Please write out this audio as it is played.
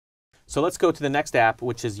So let's go to the next app,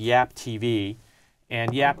 which is Yap TV.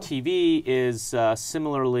 And Yap TV is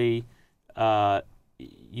similarly,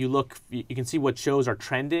 you can see what shows are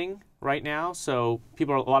trending right now. So a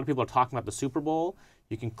lot of people are talking about the Super Bowl.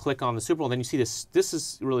 You can click on the Super Bowl, then you see this. This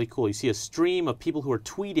is really cool. You see a stream of people who are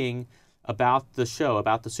tweeting about the show,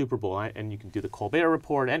 about the Super Bowl, and you can do the Colbert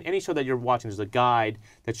Report, and any show that you're watching. There's a guide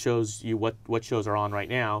that shows you what shows are on right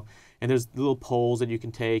now, and there's little polls that you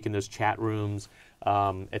can take, and there's chat rooms,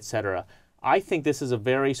 etc. I think this is a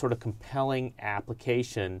very sort of compelling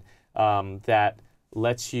application that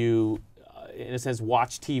lets you, in a sense,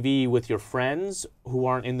 watch TV with your friends who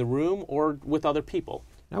aren't in the room or with other people.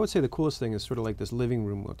 I would say the coolest thing is sort of like this living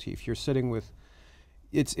room motif. You're sitting with,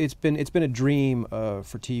 it's been a dream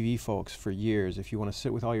for TV folks for years. If you want to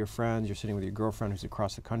sit with all your friends, you're sitting with your girlfriend who's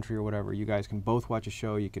across the country or whatever, you guys can both watch a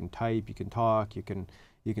show, you can type, you can talk, you can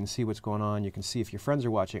see what's going on, you can see if your friends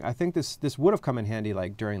are watching. I think this would have come in handy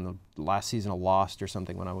like during the last season of Lost or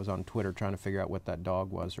something, when I was on Twitter trying to figure out what that dog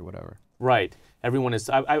was or whatever. Right. Everyone is,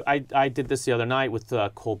 I did this the other night with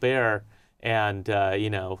Colbert, and you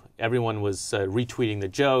know, everyone was retweeting the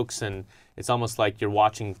jokes, and it's almost like you're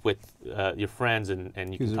watching with your friends, and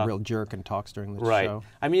you can talk. He's a real jerk and talks during the right. show.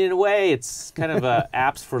 I mean, in a way, it's kind of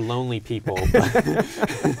apps for lonely people.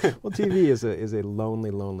 Well, TV is a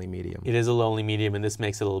lonely medium. It is a lonely medium, and this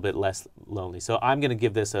makes it a little bit less lonely. So I'm going to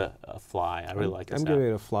give this a fly. I really like this. I'm giving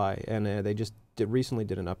it a fly, and they just recently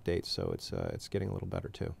did an update, so it's getting a little better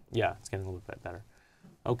too. Yeah, it's getting a little bit better.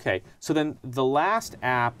 Okay, so then the last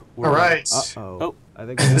app. All right. Oh, I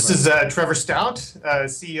think this is Trevor Stout,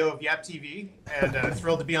 CEO of Yap TV, and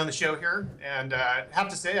thrilled to be on the show here. And have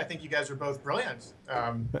to say, I think you guys are both brilliant.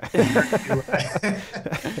 Hi,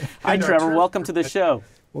 Trevor. Welcome to the show.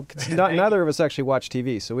 Well, neither of us actually watch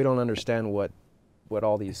TV, so we don't understand what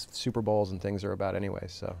all these Super Bowls and things are about anyway.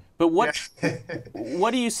 So. But what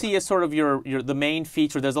do you see as sort of the main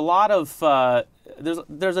feature? There's a lot of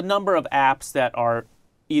there's a number of apps that are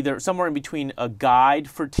either somewhere in between a guide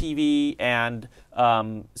for TV and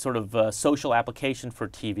sort of a social application for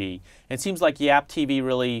TV. And it seems like Yap TV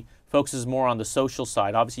really focuses more on the social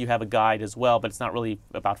side. Obviously, you have a guide as well, but it's not really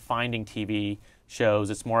about finding TV shows.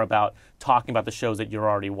 It's more about talking about the shows that you're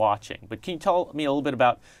already watching. But can you tell me a little bit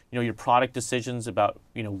about your product decisions, about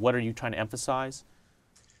what are you trying to emphasize?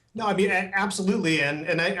 No, I mean, absolutely,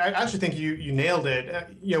 and I actually think you nailed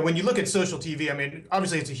it. When you look at social TV, I mean,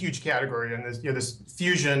 obviously it's a huge category, and this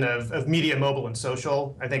fusion of media, mobile, and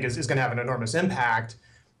social, I think is going to have an enormous impact.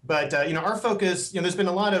 But our focus, there's been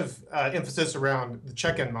a lot of emphasis around the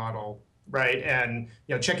check-in model, right, and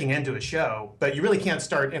checking into a show, but you really can't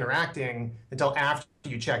start interacting until after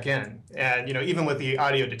you check in. And even with the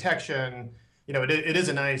audio detection, it is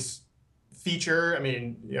a nice feature. I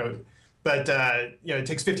mean, but it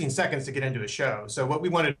takes 15 seconds to get into a show. So what we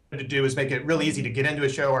wanted to do is make it really easy to get into a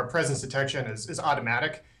show. Our presence detection is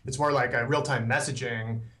automatic. It's more like a real-time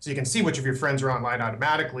messaging, so you can see which of your friends are online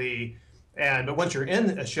automatically. But once you're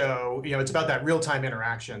in a show, it's about that real-time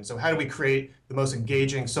interaction. So how do we create the most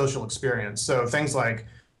engaging social experience? So things like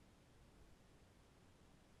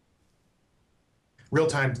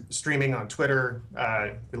real-time streaming on Twitter.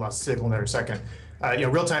 We lost signal there a second.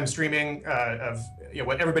 Real-time streaming of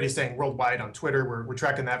what everybody's saying worldwide on Twitter. We're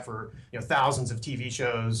tracking that for thousands of TV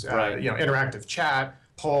shows. Right. Interactive chat,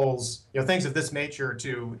 polls, things of this nature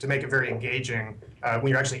to make it very engaging when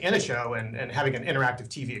you're actually in a show and having an interactive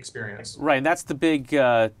TV experience. Right, and that's the big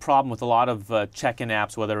problem with a lot of check-in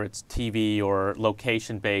apps, whether it's TV or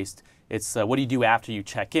location-based. It's what do you do after you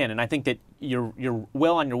check in? And I think that you're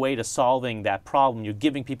well on your way to solving that problem. You're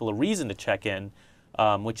giving people a reason to check in,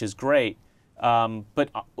 which is great. But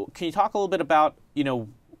can you talk a little bit about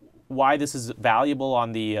why this is valuable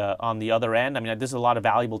on the other end? I mean, there's a lot of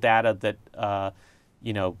valuable data that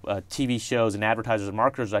TV shows and advertisers and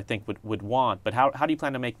marketers, I think, would want. But how do you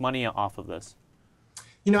plan to make money off of this?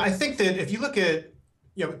 I think that if you look at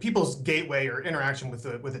people's gateway or interaction with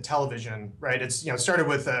a television, right? It's started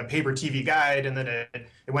with a paper TV guide, and then it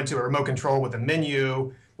went to a remote control with a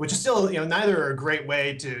menu, which is still neither are a great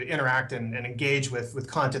way to interact and engage with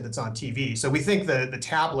content that's on TV. So we think the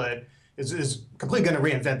tablet is completely going to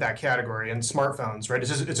reinvent that category, and smartphones, right?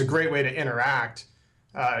 It's a great way to interact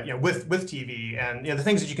with TV, and the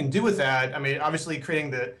things that you can do with that. I mean, obviously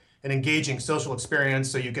creating an engaging social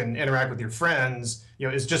experience so you can interact with your friends,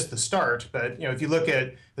 is just the start. But if you look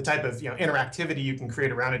at the type of interactivity you can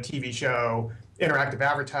create around a TV show, interactive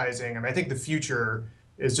advertising, I mean, I think the future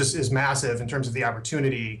is massive in terms of the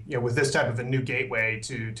opportunity, with this type of a new gateway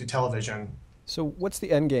to television. So what's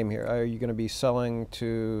the end game here? Are you going to be selling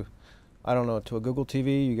to, I don't know, to a Google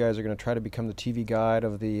TV? You guys are going to try to become the TV guide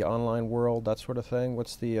of the online world, that sort of thing?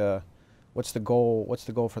 What's the what's the goal? What's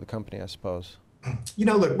the goal for the company, I suppose?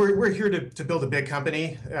 Look, we're here to build a big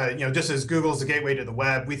company. Just as Google's the gateway to the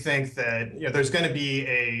web, we think that there's going to be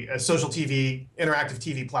a social TV, interactive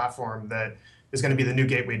TV platform that is going to be the new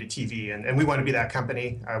gateway to TV, and we want to be that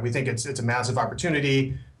company. We think it's a massive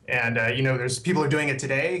opportunity, and there's people are doing it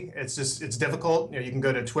today. It's difficult. You can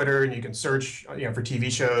go to Twitter and you can search for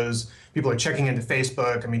TV shows. People are checking into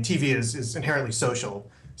Facebook. I mean, TV is inherently social,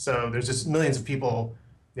 so there's just millions of people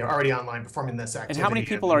already online performing this activity. And how many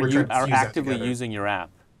people are actively using your app?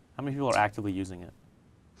 How many people are actively using it?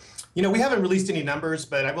 We haven't released any numbers,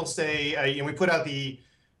 but I will say, we put out the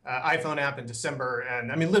iPhone app in December,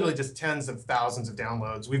 and I mean, literally just tens of thousands of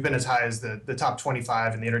downloads. We've been as high as the top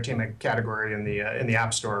 25 in the entertainment category in the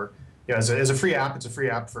App Store. As a free app, it's a free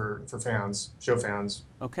app for fans, show fans.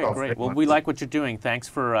 Okay, great. Well, we like what you're doing. Thanks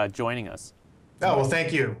for joining us. Oh, well,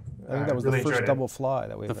 thank you. I think that was really the first double fly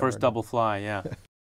that we've The first double fly, yeah.